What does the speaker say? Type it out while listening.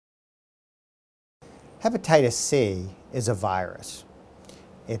Hepatitis C is a virus.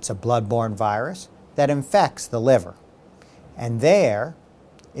 It's a blood-borne virus that infects the liver. And there,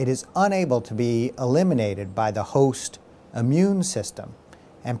 it is unable to be eliminated by the host immune system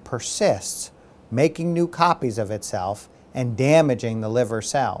and persists, making new copies of itself and damaging the liver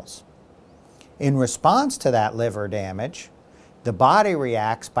cells. In response to that liver damage, the body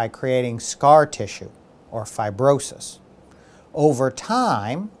reacts by creating scar tissue, or fibrosis. Over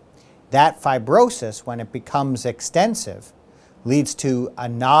time, that fibrosis, when it becomes extensive, leads to a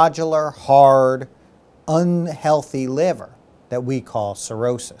nodular, hard, unhealthy liver that we call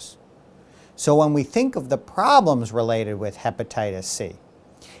cirrhosis. So when we think of the problems related with hepatitis C,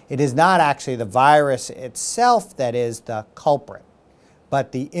 it is not actually the virus itself that is the culprit,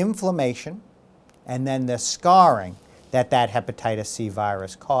 but the inflammation and then the scarring that hepatitis C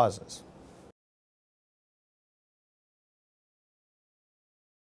virus causes.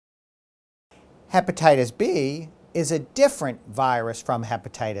 Hepatitis B is a different virus from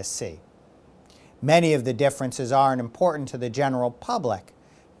hepatitis C. Many of the differences aren't important to the general public,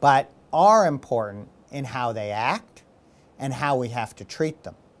 but are important in how they act and how we have to treat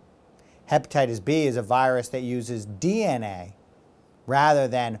them. Hepatitis B is a virus that uses DNA rather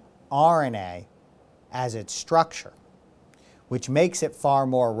than RNA as its structure, which makes it far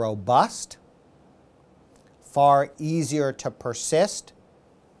more robust, far easier to persist,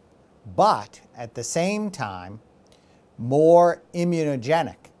 but at the same time, more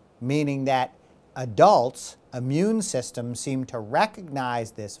immunogenic, meaning that adults' immune systems seem to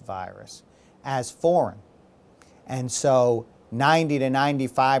recognize this virus as foreign. And so 90 to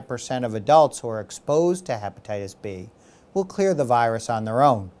 95% of adults who are exposed to hepatitis B will clear the virus on their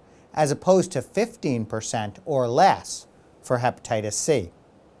own, as opposed to 15% or less for hepatitis C.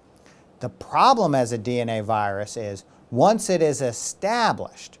 The problem as a DNA virus is once it is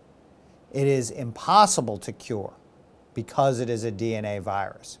established, it is impossible to cure because it is a DNA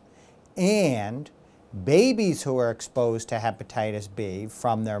virus. And babies who are exposed to hepatitis B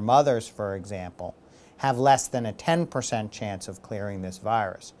from their mothers, for example, have less than a 10% chance of clearing this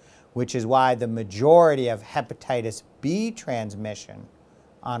virus, which is why the majority of hepatitis B transmission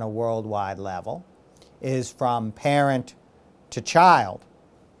on a worldwide level is from parent to child,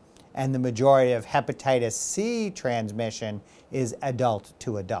 and the majority of hepatitis C transmission is adult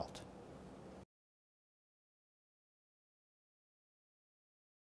to adult.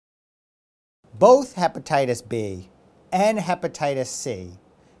 Both hepatitis B and hepatitis C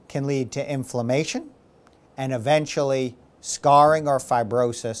can lead to inflammation and eventually scarring or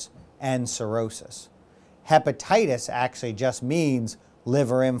fibrosis and cirrhosis. Hepatitis actually just means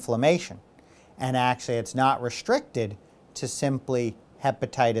liver inflammation, and actually it's not restricted to simply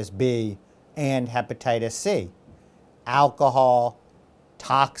hepatitis B and hepatitis C. Alcohol,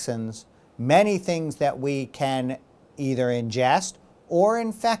 toxins, many things that we can either ingest or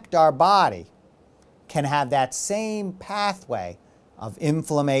infect our body can have that same pathway of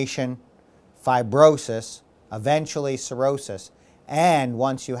inflammation, fibrosis, eventually cirrhosis, and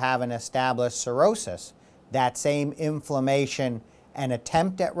once you have an established cirrhosis, that same inflammation and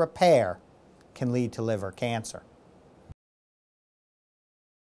attempt at repair can lead to liver cancer.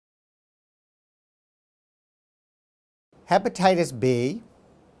 Hepatitis B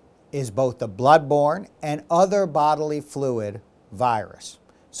is both a blood-borne and other bodily fluid virus.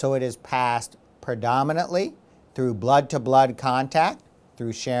 So it is passed predominantly through blood-to-blood contact,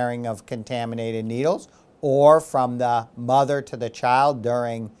 through sharing of contaminated needles, or from the mother to the child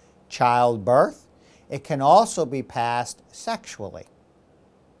during childbirth. It can also be passed sexually.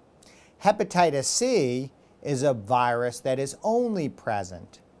 Hepatitis C is a virus that is only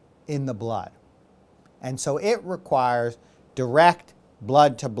present in the blood, and so it requires direct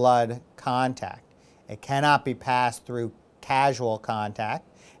blood-to-blood contact. It cannot be passed through casual contact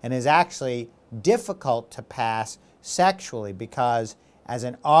and is actually difficult to pass sexually because as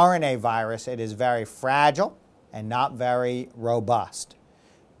an RNA virus it is very fragile and not very robust,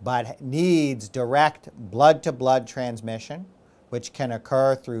 but needs direct blood-to-blood transmission, which can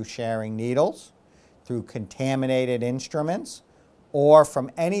occur through sharing needles, through contaminated instruments, or from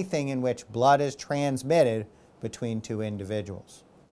anything in which blood is transmitted between two individuals.